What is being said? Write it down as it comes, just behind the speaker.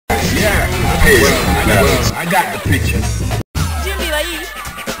Yeah. Well, I got the picture.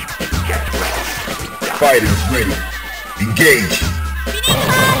 Fighters ready. Engage.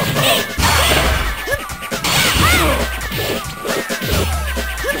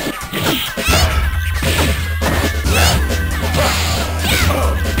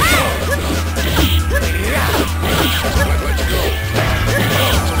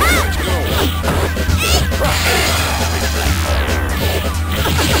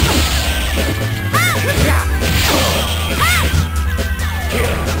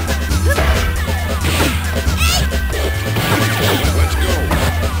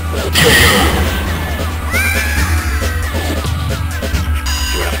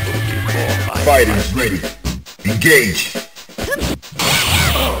 Fighters ready. Engage.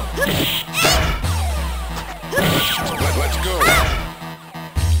 Let's go.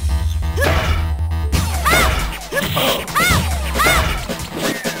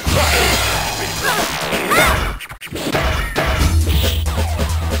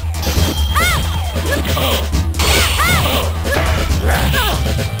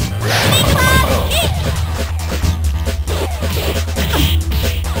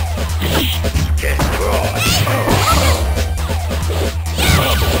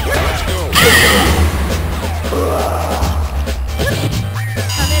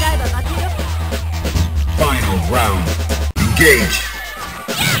 Final round. Engage.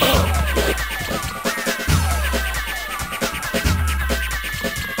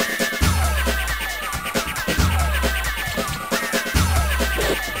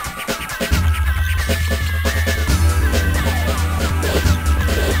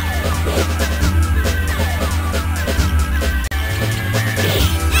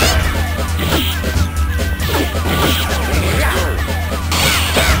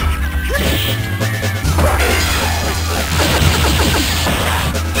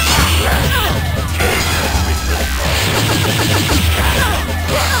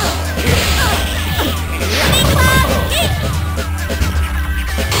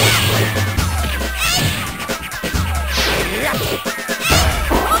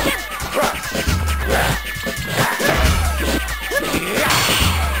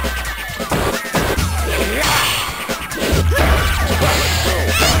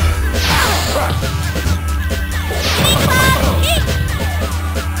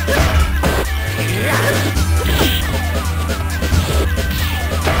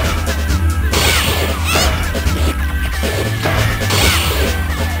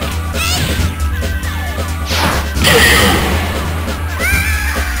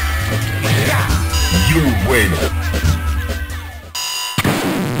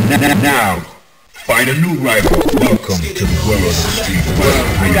 Now, find a new rival. Welcome to the world of the street.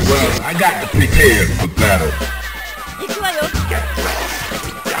 I got the prepare for battle.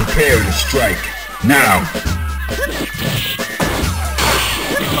 Prepare to strike. Now.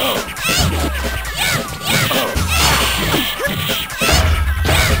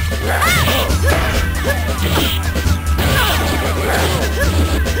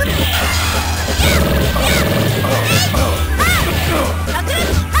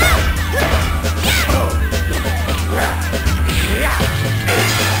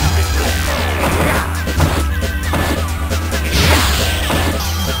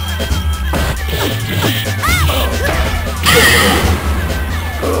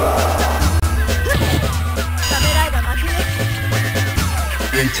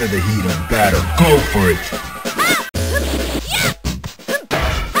 Into the heat of battle. Go for it.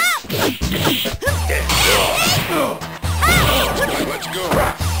 Let's go.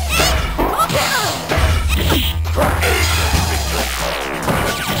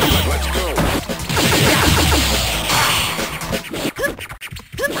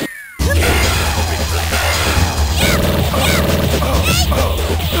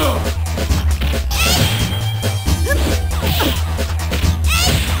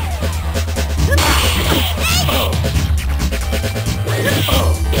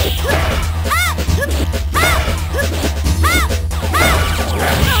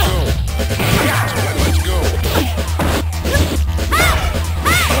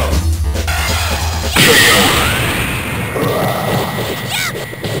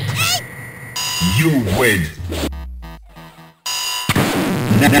 You win.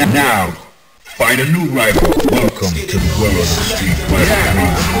 Now, find a new rival. Welcome to the world of the street. Well,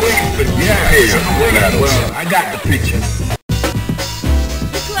 I got the picture.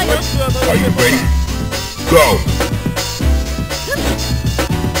 Are you ready? Go.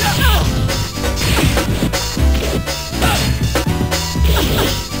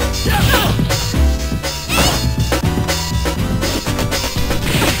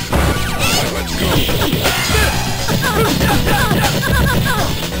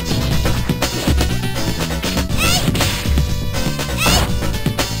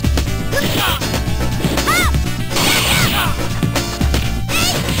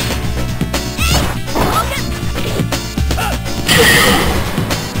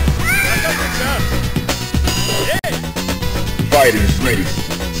 ready.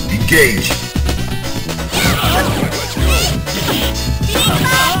 Engage. Let's go.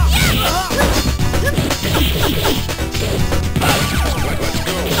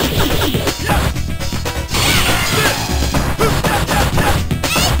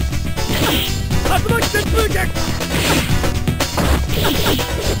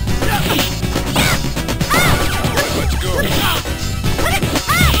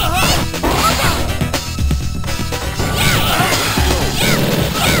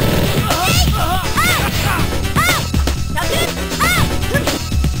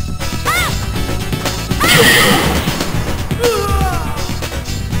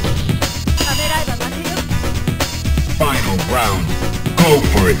 Final round. Go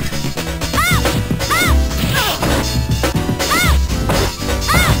for it.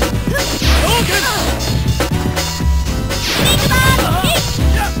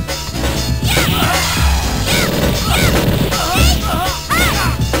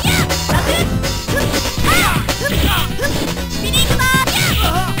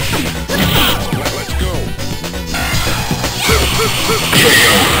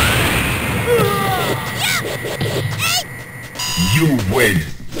 You win.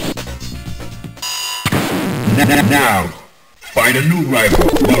 Now, find a new rival.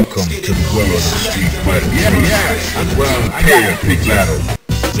 Welcome to the world of Street Fighter. Yeah, and well, prepare for battle.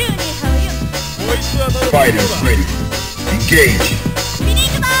 Fighters ready. Engage.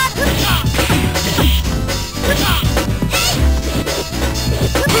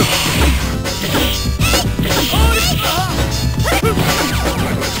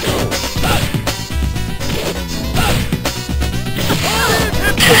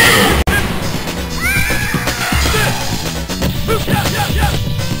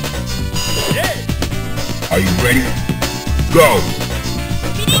 Are you ready? Go!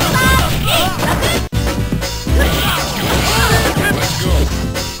 Let's go.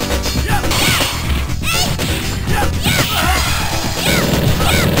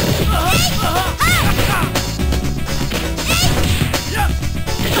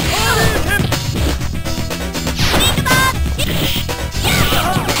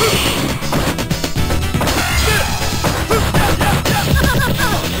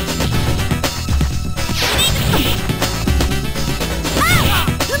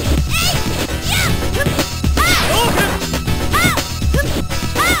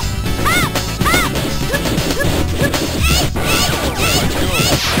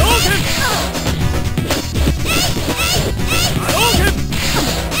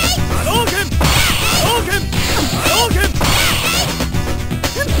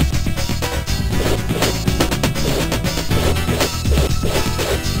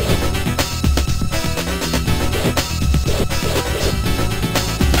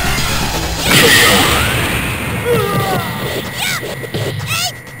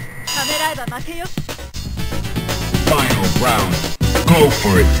 Final round. Go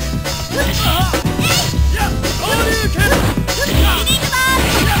for it.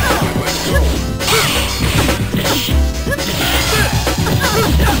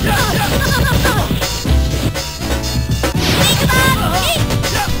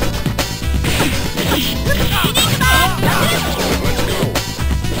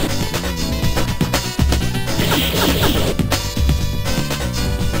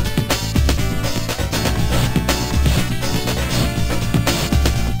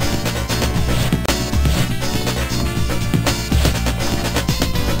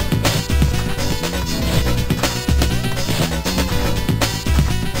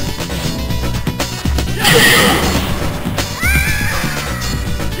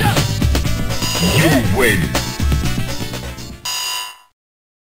 You win.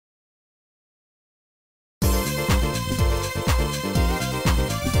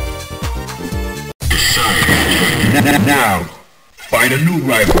 Now, find a new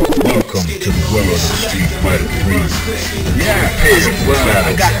rival. Welcome to the world of Street Fighter 3. Yeah, hey, well,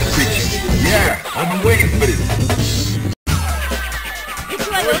 I got the picture. Yeah, I've been waiting for this.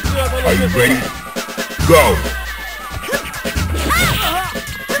 Are you ready? Go!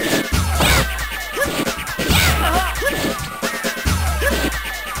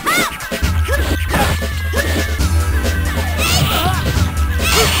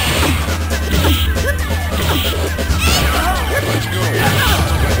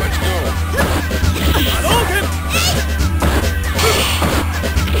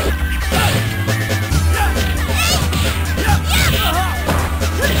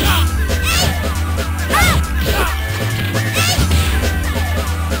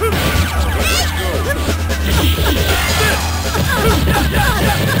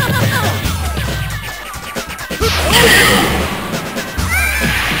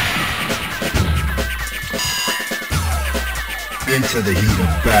 Into the heat of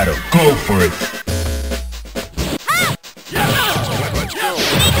battle. Go for it.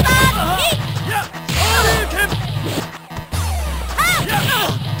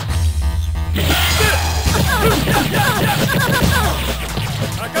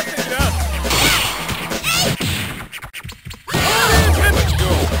 Let's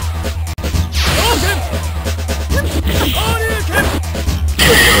go. Let's go.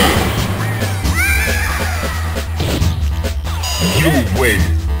 You win.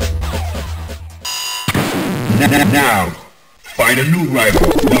 Now, find a new rival.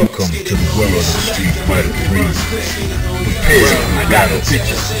 Welcome to the world of Street Fighter 3. Prepare for battle.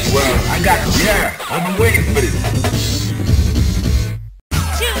 Well, yeah, I've been waiting for this.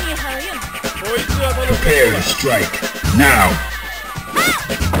 Prepare to strike. Now.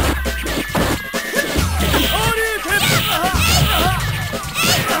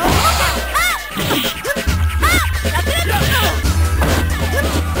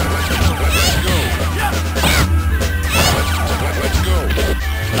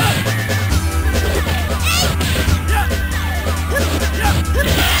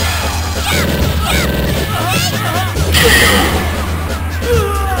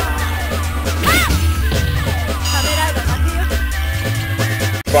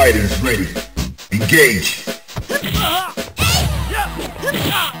 Fighters ready. Engage.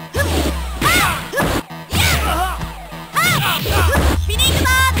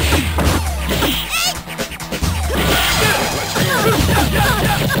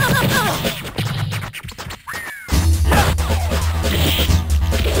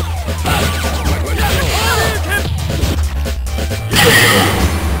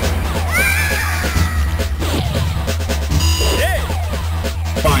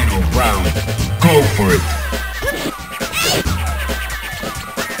 Final round. Go for it.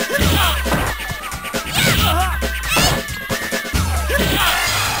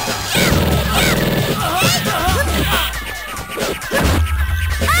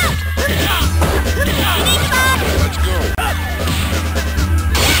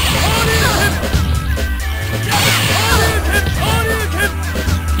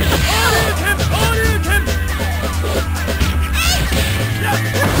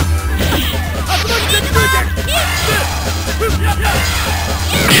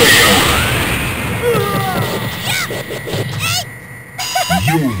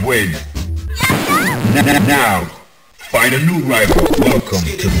 You win. Now, find a new rival. Welcome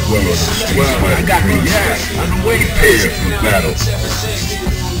to the world of Street Fighter 3. Yeah, I've been waiting for battle.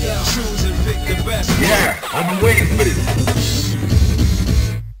 Yeah, I've been waiting for this.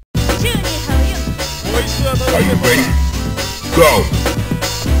 Are you ready? Go.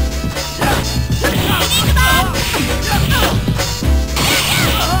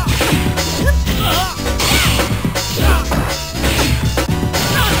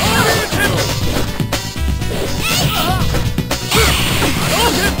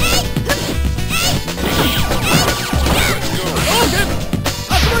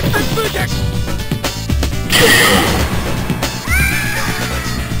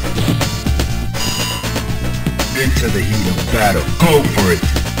 Into the heat of battle. Go for it.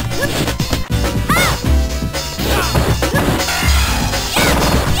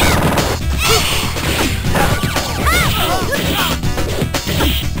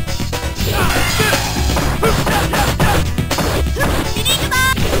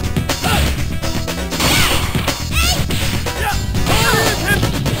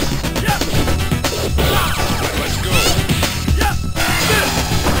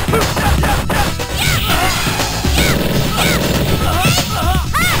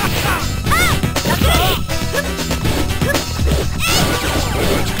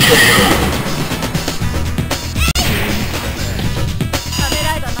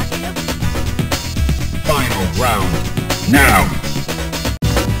 Final round. Now.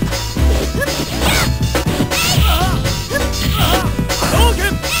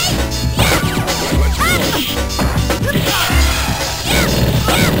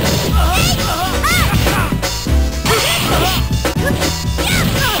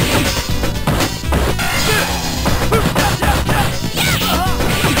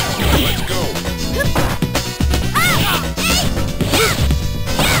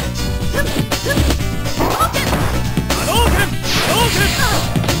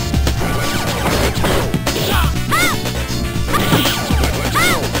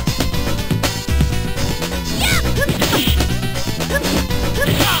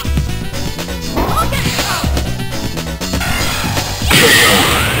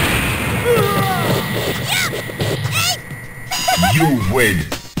 You win.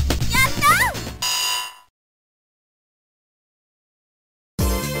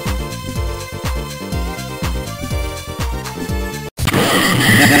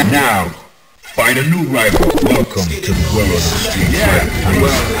 Now, find a new rival. Welcome to the world of the street. Yeah, I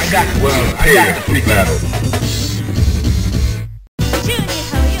got the battle.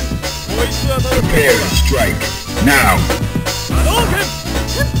 Prepare to strike. Now.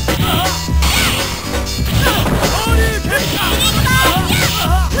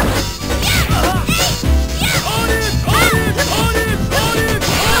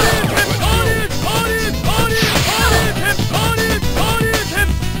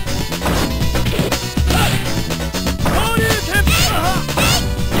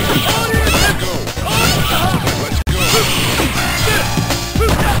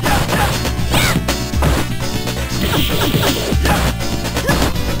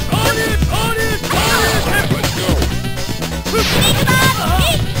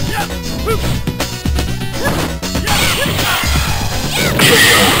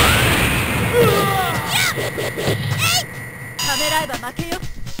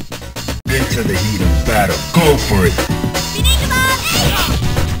 Into the heat of battle. Go for it.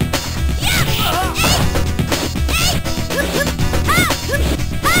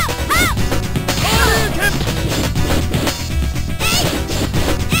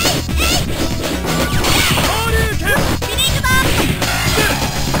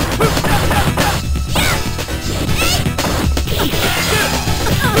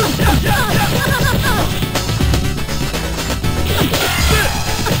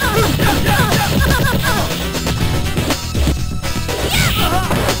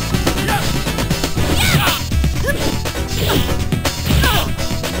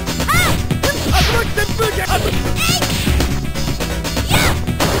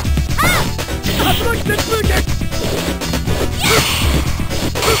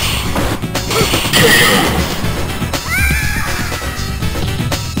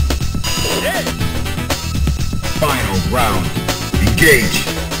 Final round. Engage.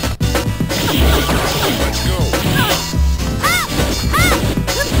 Let's go.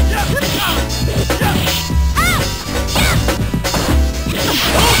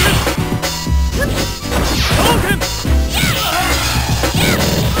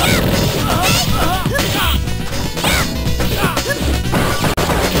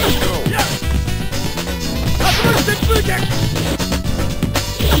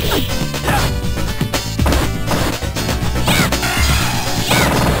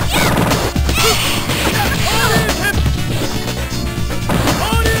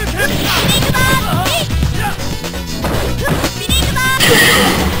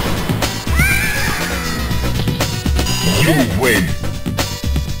 You win.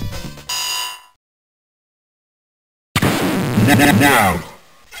 Now,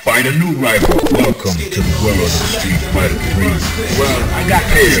 find a new rival. Welcome to the world of the Street Fighter 3. Well, I got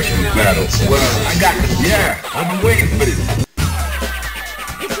prepared for battle. Well, I got the... Yeah, I've been waiting for this.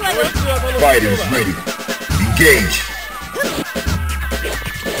 Fighters ready. Engage.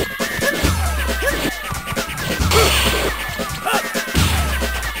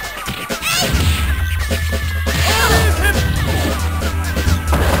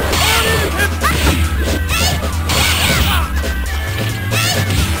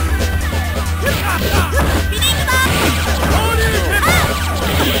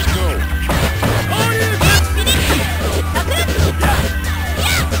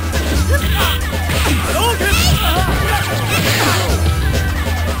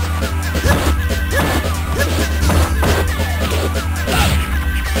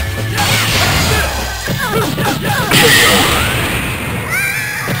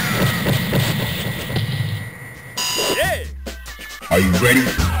 Are you ready?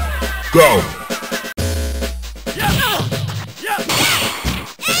 Go!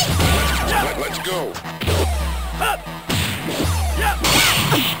 Let's go.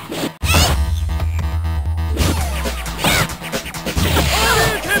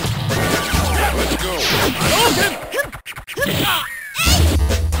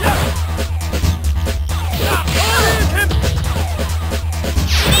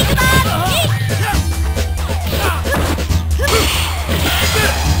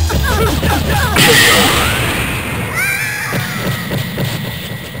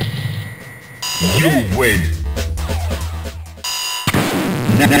 You win.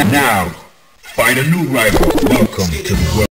 Now, find a new rival. Welcome to the world.